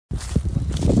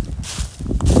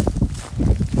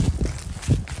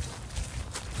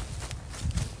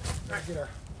get a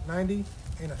 90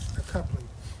 and a coupling.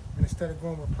 And instead of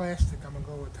going with plastic, I'm gonna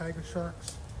go with Tiger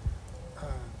Sharks.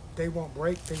 They won't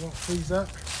break, they won't freeze up.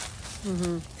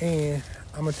 And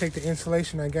I'm gonna take the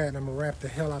insulation I got and I'm gonna wrap the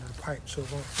hell out of the pipe so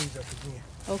it won't freeze up again.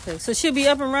 Okay, so she'll be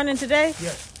up and running today?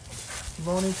 Yes. It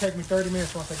won't even take me 30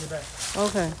 minutes once I get back.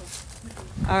 Okay.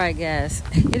 All right, guys.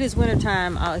 It is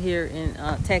wintertime out here in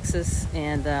Texas,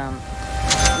 and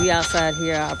we outside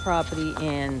here at our property,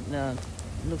 and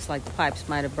looks like the pipes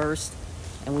might have burst,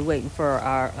 and we're waiting for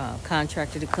our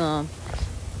contractor to come,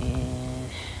 and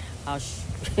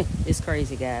it's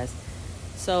crazy, guys.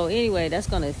 So anyway, that's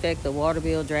going to affect the water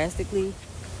bill drastically,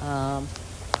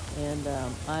 and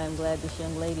I am glad this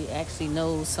young lady actually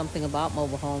knows something about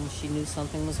mobile homes. She knew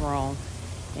something was wrong,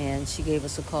 and she gave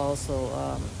us a call.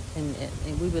 So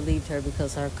and we believed her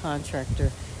because our contractor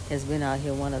has been out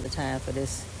here one other time for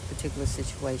this particular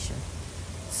situation.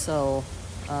 So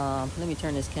let me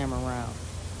turn this camera around.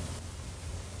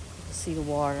 You can see the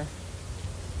water.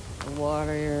 The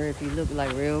water, if you look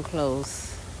like real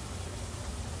close,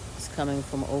 it's coming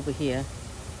from over here.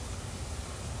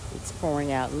 It's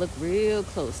pouring out. Look real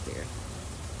close there.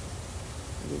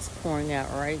 It's pouring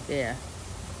out right there.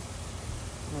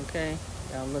 Okay,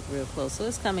 y'all look real close. So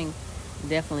it's coming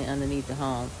definitely underneath the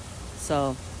home.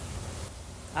 So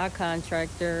our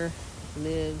contractor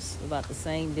lives about the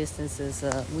same distance as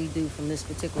we do from this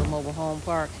particular mobile home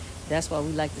park. That's why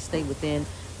we like to stay within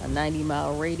a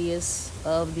 90-mile radius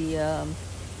of the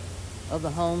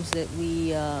homes that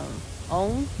we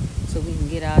own, so we can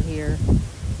get out here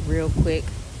real quick.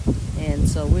 And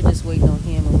so we're just waiting on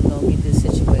him, and we're gonna get this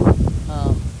situated.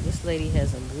 This lady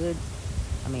has a good,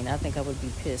 I mean, I think I would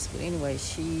be pissed, but anyway,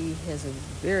 she has a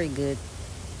very good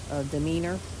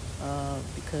demeanor,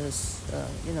 because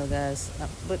you know, guys,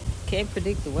 but can't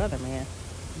predict the weather, man.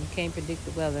 You can't predict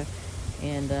the weather,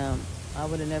 and I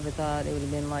would have never thought it would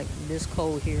have been like this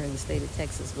cold here in the state of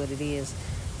Texas, but it is.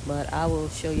 But I will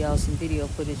show y'all some video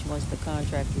footage once the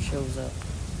contractor shows up.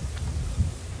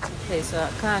 Okay, so our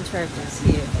contractor is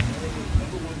here.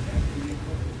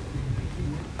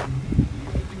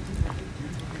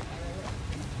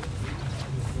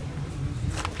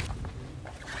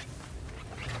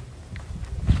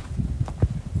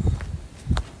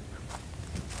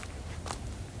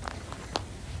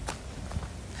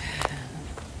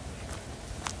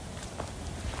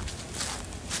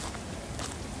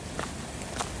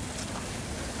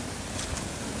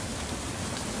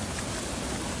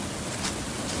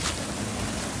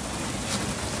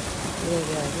 Yeah,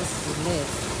 guys, this is a mess.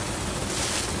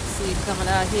 See it coming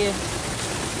out here.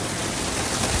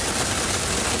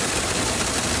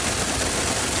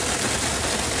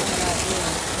 Coming out here.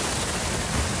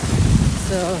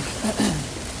 So,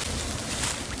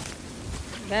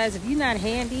 guys, if you're not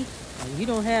handy, or you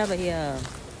don't have a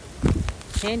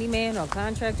handyman or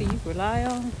contractor you can rely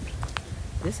on,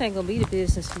 this ain't gonna be the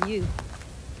business for you.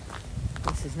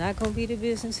 This is not gonna be the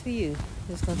business for you. I'm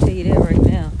just gonna tell you that right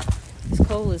now. It's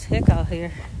cold as heck out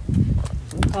here.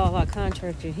 We called our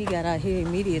contractor. He got out here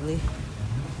immediately.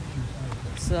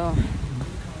 So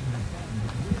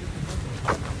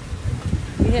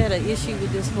we had an issue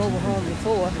with this mobile home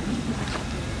before.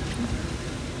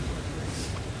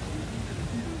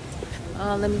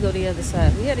 Let me go to the other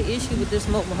side. We had an issue with this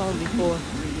mobile home before.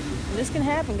 And this can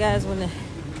happen, guys, when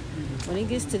it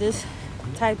gets to this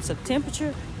types of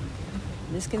temperature.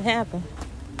 This can happen.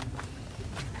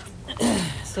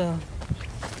 So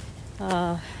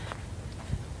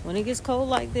when it gets cold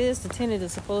like this, the tenant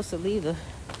is supposed to leave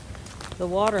the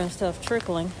water and stuff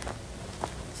trickling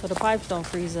so the pipes don't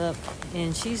freeze up.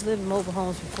 And she's lived in mobile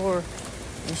homes before,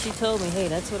 and she told me, hey,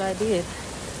 that's what I did.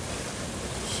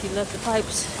 She left the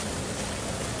pipes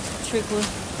trickling.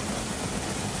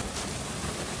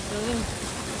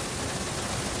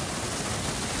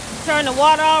 Turn the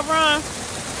water off, Ron.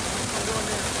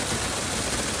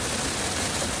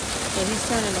 So he's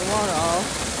turning the water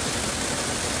off.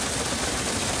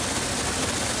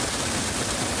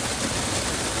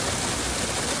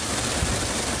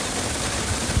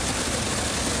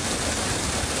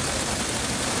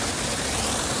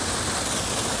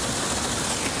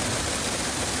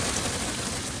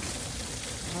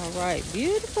 All right,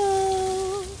 beautiful.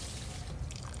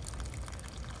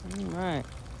 All right.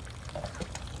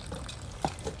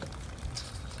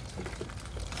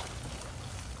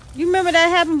 You remember that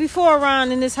happened before,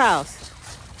 Ron, in this house?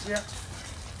 Yeah.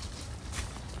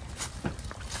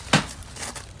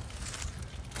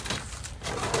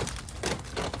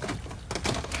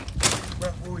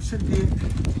 Well, what we should do is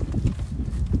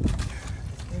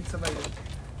insulate it.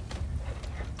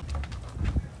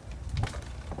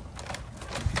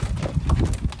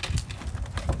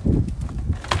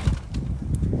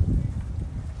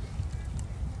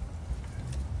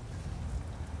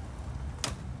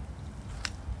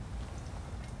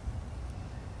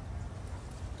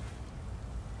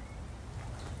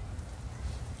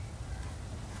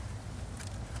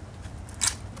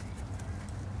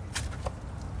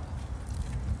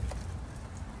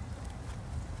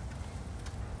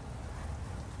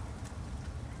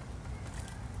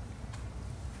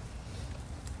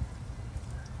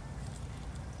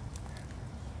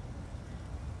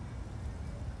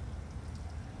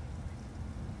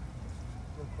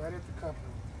 Right at the coupling.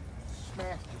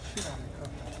 Smash the shit out of the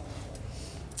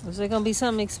coupling. Is there gonna be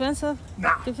something expensive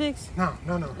to fix? No.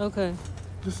 Okay.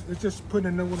 It's just putting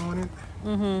a new one on it.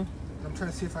 Mm-hmm. I'm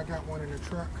trying to see if I got one in the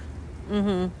truck.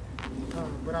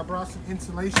 Mm-hmm. But I brought some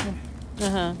insulation.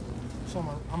 Uh-huh. So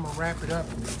I'm gonna wrap it up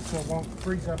so it won't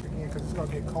freeze up again because it's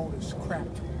gonna get cold as crap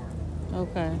tomorrow.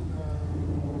 Okay.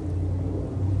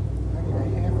 I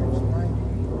need a 1/2 inch 90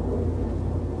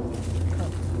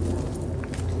 cup.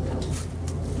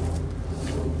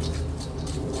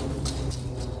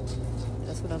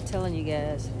 That's what I'm telling you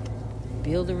guys.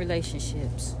 Building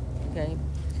relationships. Okay.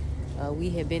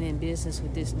 We have been in business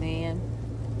with this man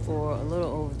for a little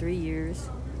over 3 years,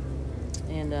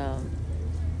 and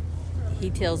he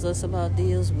tells us about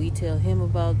deals. We tell him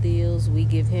about deals. We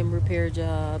give him repair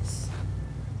jobs.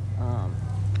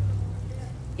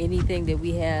 Anything that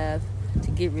we have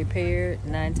to get repaired,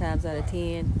 9 times out of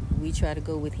 10, we try to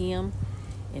go with him.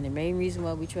 And the main reason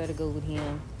why we try to go with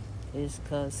him is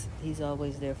because he's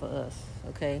always there for us.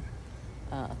 Okay.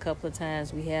 A couple of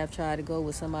times we have tried to go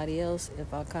with somebody else.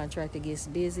 If our contractor gets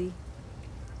busy,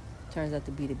 turns out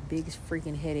to be the biggest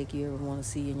freaking headache you ever want to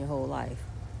see in your whole life.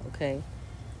 Okay.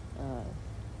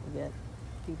 That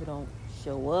people don't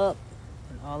show up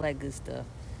and all that good stuff.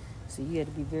 So you have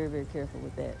to be very, very careful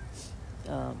with that.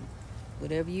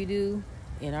 Whatever you do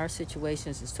in our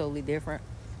situations is totally different.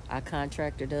 Our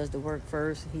contractor does the work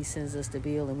first. He sends us the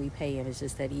bill and we pay him. It's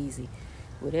just that easy.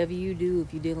 Whatever you do,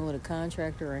 if you're dealing with a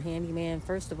contractor or a handyman,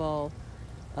 first of all,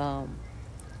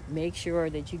 make sure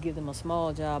that you give them a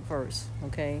small job first.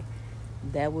 Okay.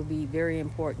 That would be very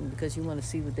important because you want to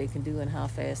see what they can do and how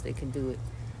fast they can do it.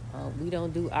 We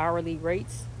don't do hourly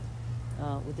rates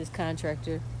with this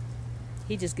contractor.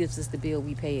 He just gives us the bill,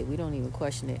 we pay it. We don't even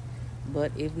question it.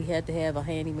 But if we had to have a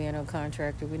handyman or a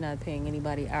contractor, we're not paying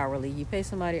anybody hourly. You pay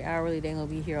somebody hourly, they're gonna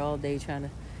be here all day trying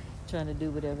to do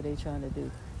whatever they're trying to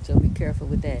do. So be careful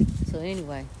with that. So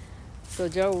anyway, so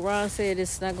Ron said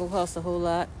it's not gonna cost a whole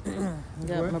lot.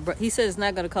 He said it's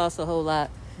not gonna cost a whole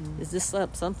lot. Is this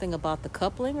something about the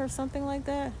coupling or something like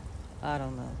that? I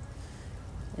don't know.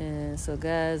 And so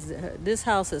guys, this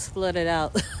house has flooded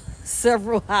out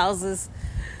several houses.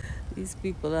 These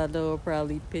people I know are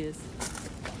probably pissed.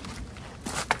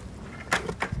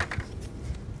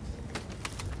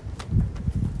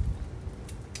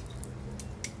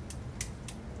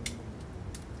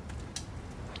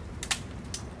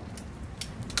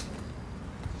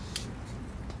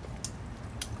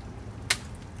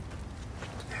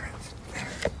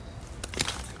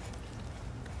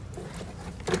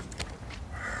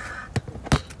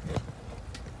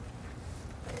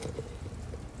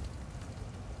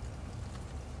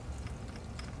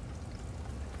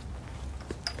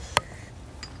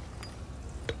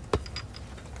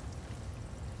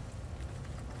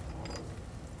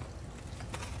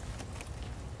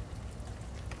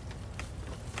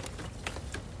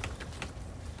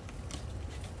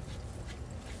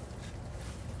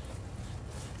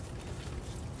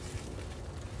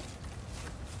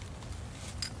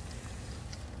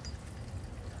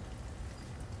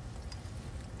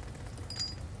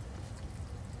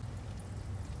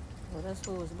 Well, that's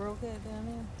what was broke at down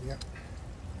there? Yep.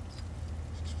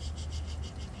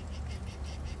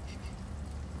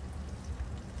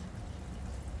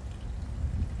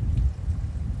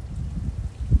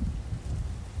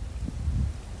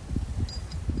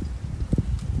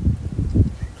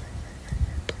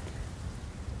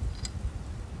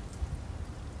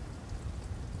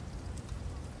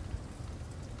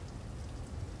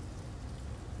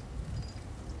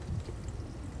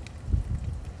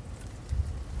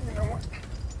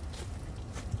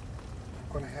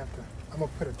 I'm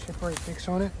gonna put a temporary fix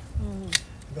on it.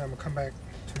 Then I'm gonna come back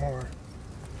tomorrow.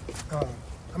 I'm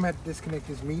gonna have to disconnect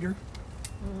this meter,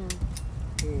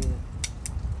 and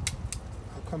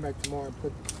I'll come back tomorrow and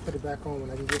put it back on when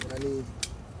I can get what I need.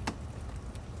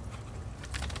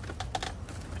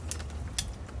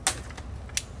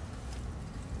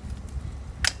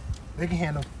 They can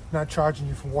handle not charging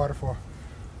you for water for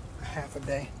a half a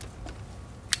day.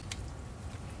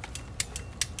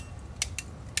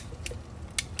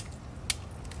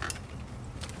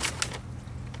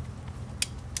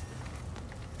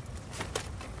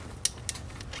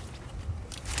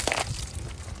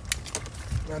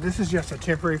 Now this is just a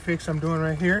temporary fix I'm doing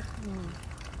right here.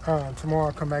 Tomorrow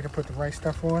I'll come back and put the right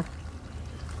stuff on.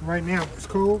 Right now it's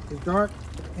cool, it's dark,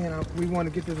 and we want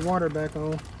to get this water back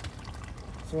on.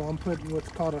 So I'm putting what's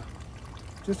called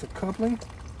just a coupling.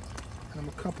 And I'm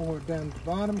gonna couple it down at the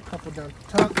bottom, couple down at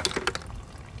the top.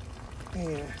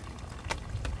 And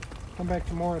come back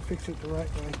tomorrow and fix it the right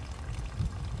way.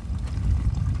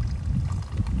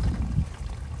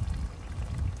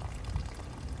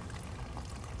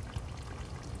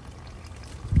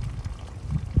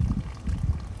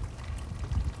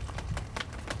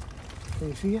 Can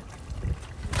you see it?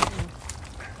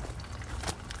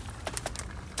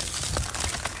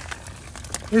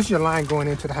 This is your line going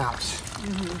into the house.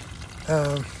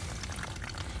 I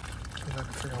can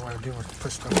figure out what to do with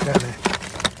put stuff down there.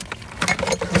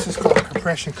 This is called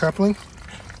compression coupling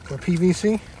with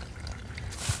PVC.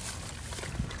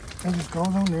 It just goes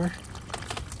on there.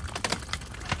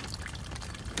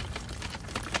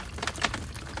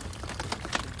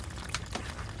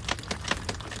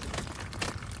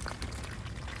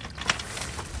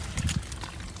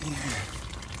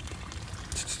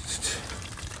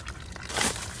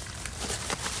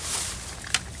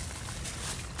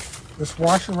 This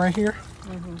washer right here,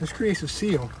 this creates a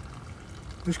seal.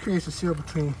 This creates a seal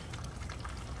between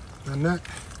the nut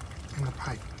and the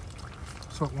pipe,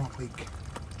 so it won't leak.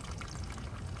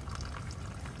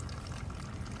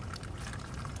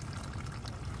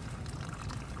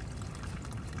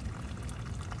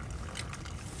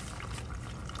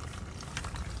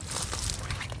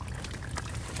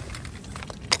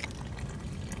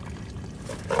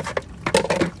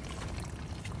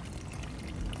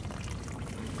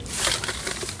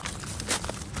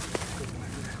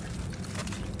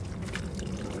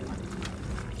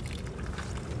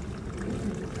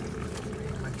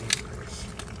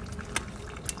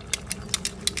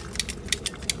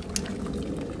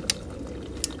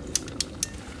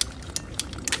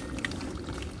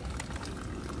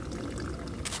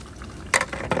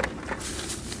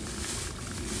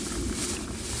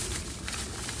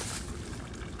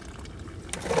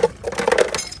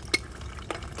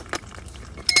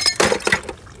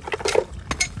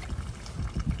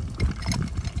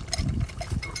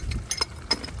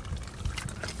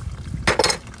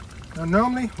 Now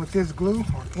normally with this glue,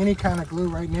 or any kind of glue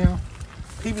right now,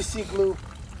 PVC glue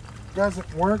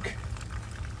doesn't work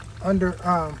under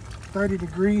 30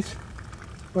 degrees,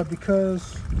 but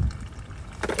because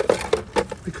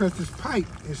this pipe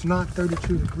is not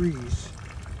 32 degrees,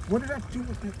 what did I do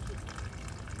with that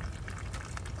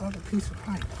other piece of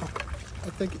pipe? Oh,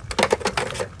 I think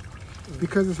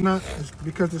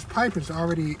because this pipe is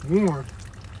already warm,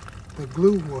 the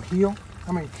glue will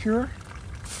cure.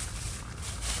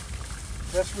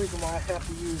 That's the reason why I have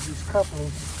to use these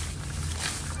couplings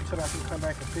until I can come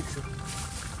back and fix it.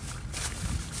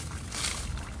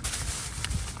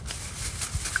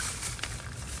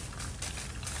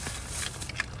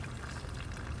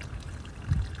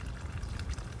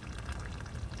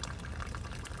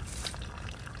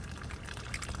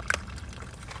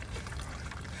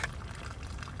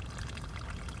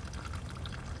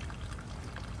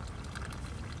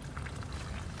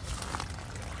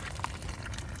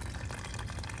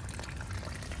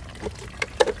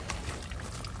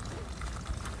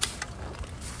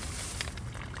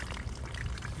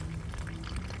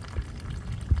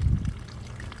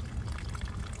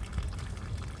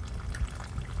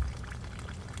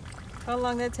 How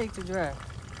long that take to dry?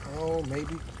 Oh,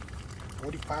 maybe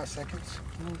 45 seconds.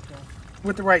 Okay.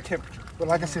 With the right temperature. But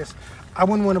like I said, I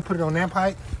wouldn't want to put it on that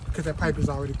pipe because that pipe is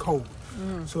already cold.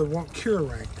 So it won't cure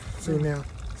right. So now,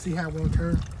 see how it won't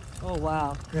turn? Oh,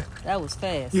 wow. Yeah. That was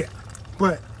fast. Yeah.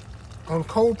 But on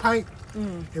cold pipe,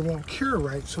 it won't cure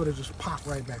right, so it'll just pop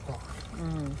right back off.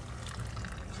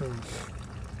 So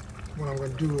what I'm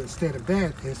going to do instead of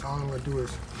that is all I'm going to do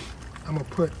is I'm going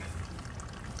to put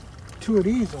 2 of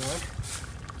these on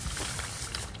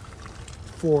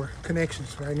for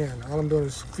connections right now. All I'm doing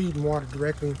is feeding water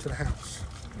directly into the house.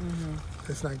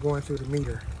 It's not going through the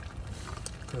meter,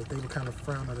 because they would kind of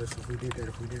frown at us if we did that.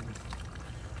 If we didn't,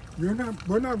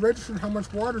 we're not registering how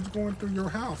much water is going through your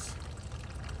house.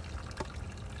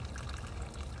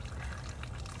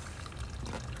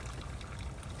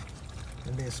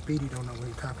 And then Speedy don't know what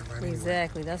he's talking about.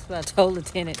 Exactly. That's what I told the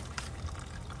tenant.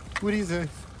 What he say?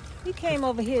 He came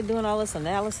over here doing all this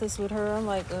analysis with her. I'm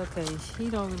like, okay,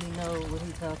 she don't really know what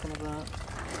he's talking about.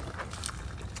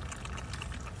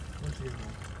 What's he doing?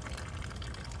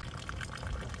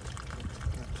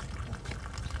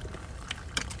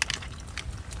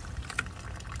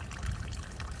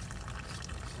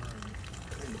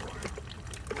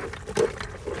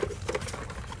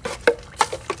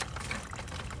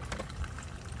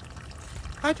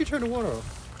 How'd you turn the water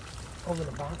off? Over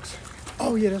the box.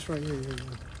 Oh, yeah, that's right. Yeah.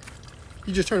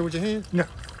 You just turn it with your hand? No,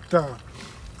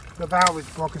 the valve is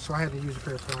broken, so I had to use a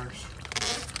pair of pliers.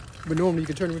 But normally you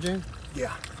can turn it with your hand?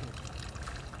 Yeah.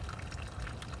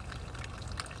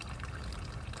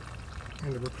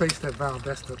 And to replace that valve,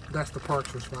 that's the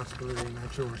park's responsibility,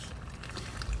 not yours.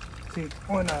 See,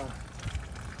 on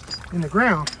in the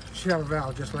ground, you should have a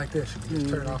valve just like this. You can just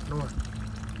turn it off and on.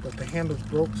 But the handle's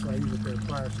broke, so I use a pair of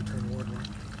pliers to turn the water on.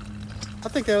 I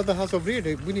think that other house over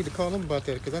there, we need to call them about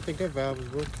that because I think that valve is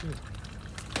broke too.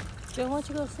 Joe, why don't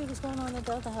you go see what's going on at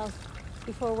the other house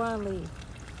before Ron leaves?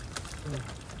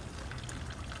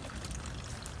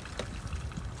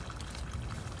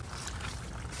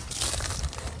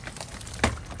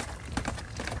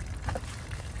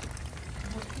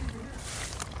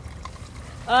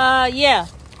 Yeah.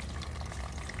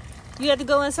 You had to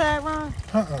go inside, Ron?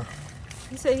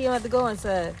 He said he don't have to go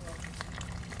inside.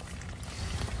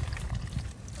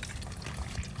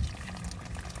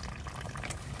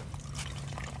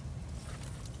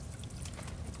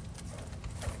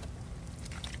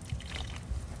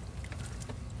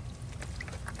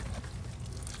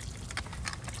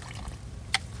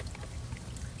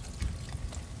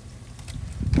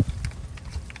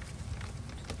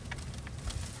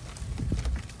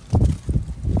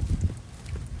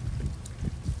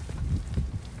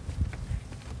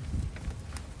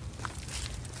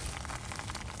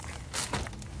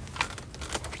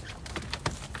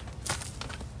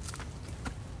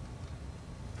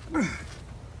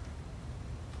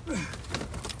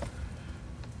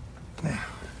 Now,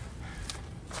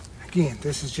 again,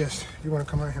 this is just, you want to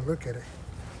come out here and look at it.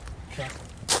 Okay.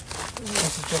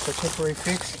 This is just a temporary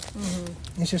fix.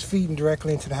 It's just feeding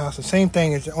directly into the house. The same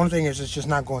thing is, the only thing is it's just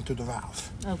not going through the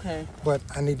valves. Okay. But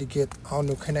I need to get all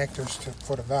new connectors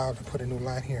for the valve to put a new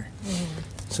line here.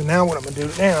 So now what I'm going to do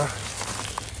now,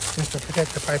 just to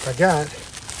protect the pipe I got,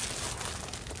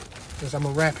 is I'm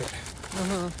going to wrap it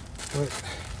with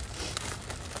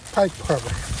pipe cover.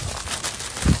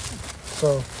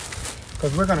 So,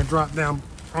 because we're going to drop down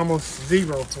almost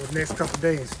zero for the next couple of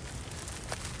days.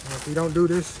 And if we don't do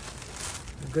this,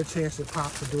 there's a good chance it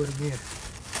pops and do it again.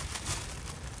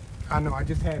 I know, I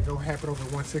just had it happen over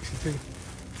 162.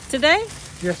 Today?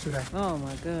 Yesterday. Oh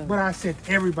my God. But I said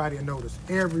everybody will notice.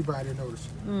 Everybody will notice.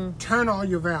 Turn all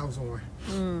your valves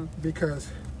on.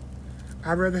 Because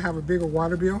I'd rather have a bigger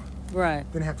water bill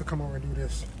than have to come over and do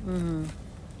this.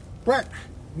 But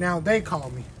now they call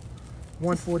me.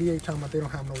 148 talking about they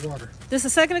don't have no water. This a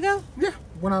second ago? Yeah.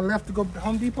 When I left to go to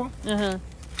Home Depot. We're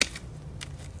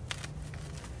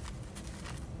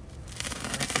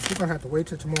going to have to wait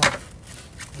till tomorrow.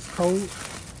 It's cold.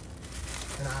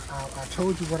 And I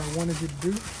told you what I wanted you to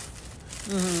do.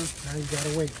 Now you got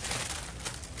to wait.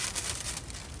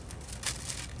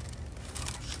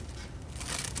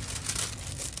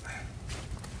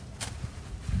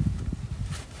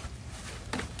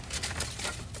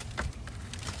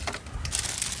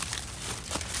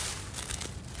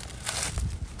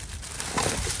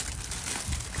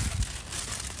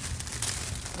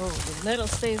 Oh, the metal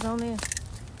stays on there?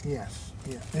 Yes,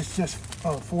 yeah. It's just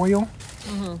foil.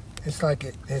 It's like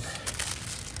it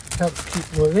helps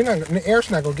keep, well, the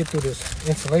air's not going to get through this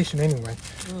insulation anyway.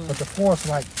 But the foil's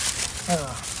like,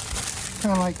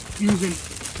 kind of like using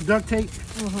duct tape.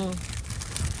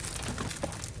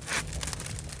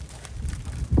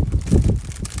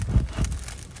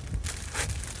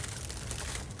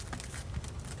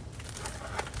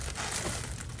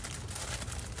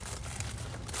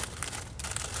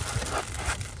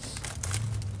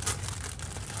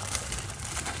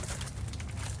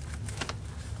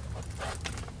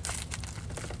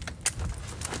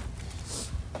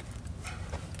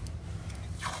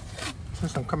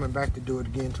 Since I'm coming back to do it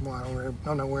again tomorrow,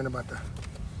 I'm not worrying about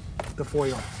the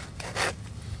foil.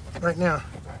 Right now,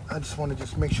 I just want to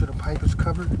just make sure the pipe is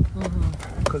covered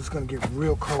because it's going to get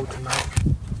real cold tonight.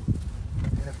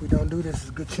 And if we don't do this, there's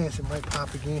a good chance it might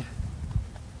pop again.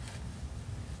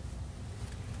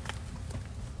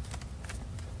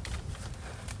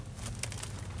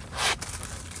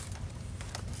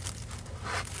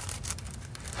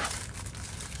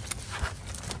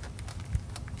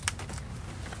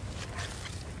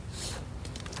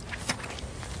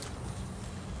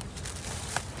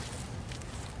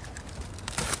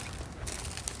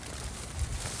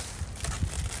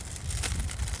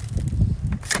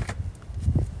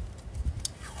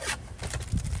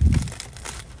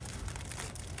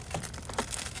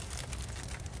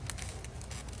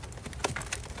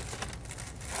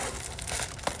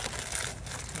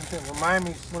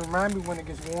 Remind me when it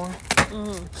gets warm.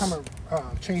 I'm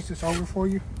gonna change this over for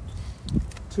you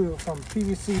from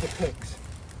PVC to PIX.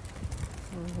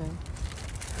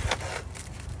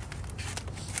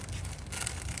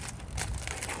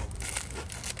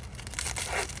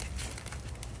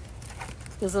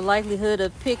 Because the likelihood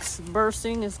of PIX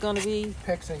bursting is going to be?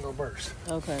 PIX ain't gonna burst.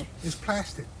 Okay. It's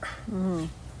plastic.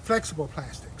 Flexible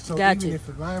plastic. So Gotcha. even if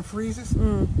the line freezes,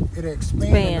 it'll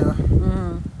expand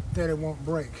enough that it won't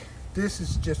break. This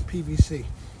is just PVC.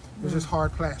 It's just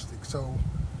hard plastic. So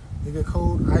you get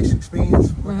cold, ice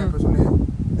expands. What happens when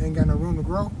it ain't got no room to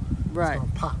grow? Right. It's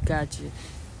gonna pop. Got you.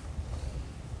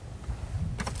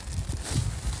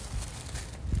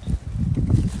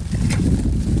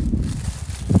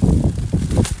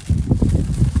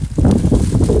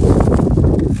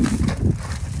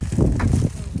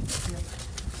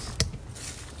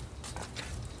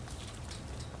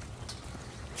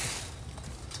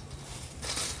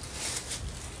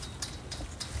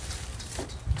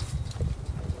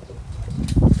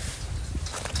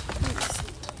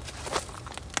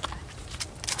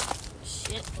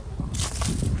 Shit.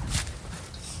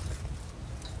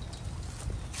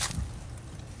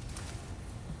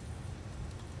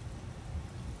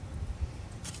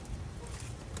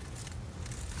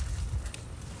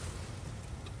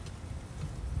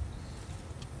 I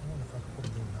wonder if I can put a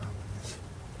new knob on this.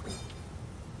 Come on.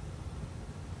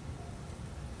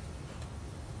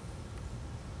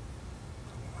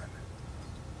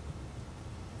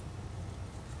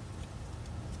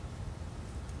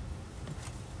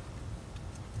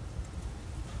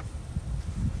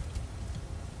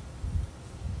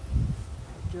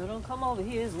 Joe, don't come over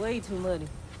here. It's way too muddy.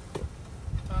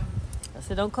 Huh? I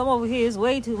said, don't come over here. It's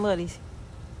way too muddy.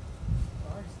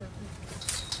 All right, step in.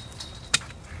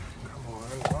 Come on,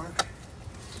 Mark.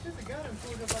 There's a guy that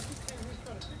pulled up like he came here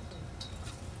trying to fix something.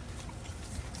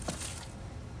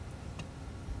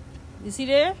 Is he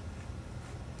there?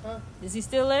 Huh? Is he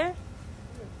still there?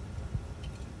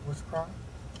 What's the problem?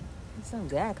 Some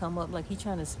guy come up like he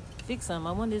trying to fix something.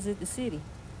 I wonder, is it the city?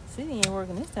 City ain't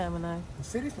working this time of night. The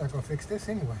city's not gonna fix this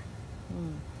anyway.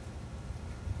 Mm.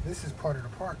 This is part of the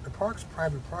park. The park's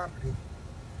private property,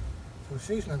 so the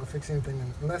city's not gonna fix anything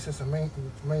unless it's a main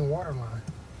water line.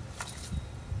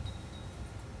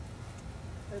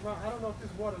 Hey, Ron, I don't know if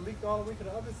this water leaked all the way to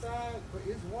the other side, but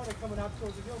it's water coming out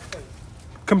towards your place.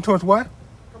 Come towards what?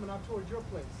 Coming out towards your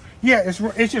place. Yeah,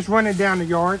 it's just running down the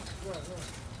yard. Right.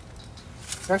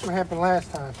 That's what happened last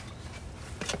time.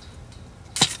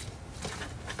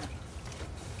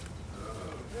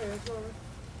 Yeah, it's all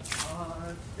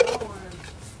right. It's going.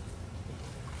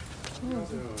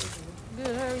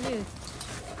 Good, how are you?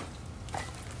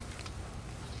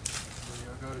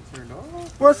 Y'all got it turned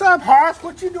off? What's up, Hoss?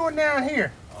 What you doing down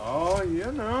here? Oh,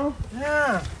 you know.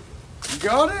 Yeah. You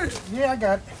got it? Yeah, I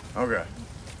got it. Okay.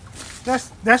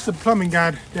 That's the plumbing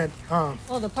guy that Oh,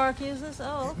 the park uses?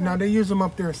 Oh, okay. no, they use them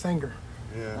up there at Sanger.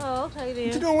 Yeah. Oh, okay What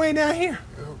you then. doing way down here?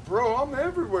 Bro, I'm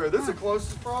everywhere. This is the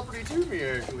closest property to me,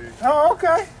 actually. Oh,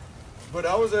 okay. But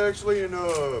I was actually in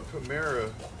Primera.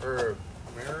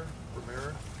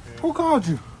 Yeah. Who called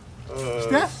you?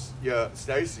 Steph? Yeah,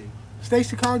 Stacy.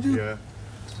 Stacy called you? Yeah.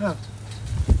 No.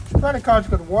 She probably called you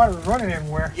because the water was running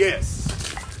everywhere. Yes.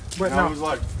 But And I no. was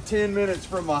like 10 minutes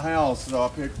from my house, so I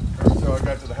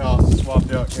got to the house,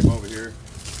 swapped out, came over here.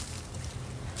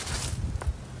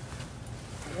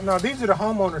 No, these are the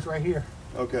homeowners right here.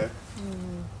 Okay.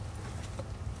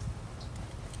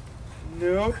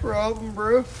 No problem,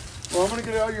 bro. Well, I'm gonna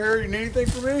get out your hair. You need anything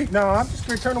from me? No, I'm just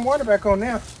gonna turn the water back on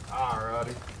now.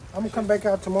 Alrighty. I'm gonna come back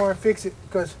out tomorrow and fix it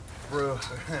because Bro.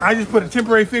 I just put a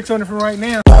temporary fix on it for right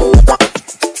now.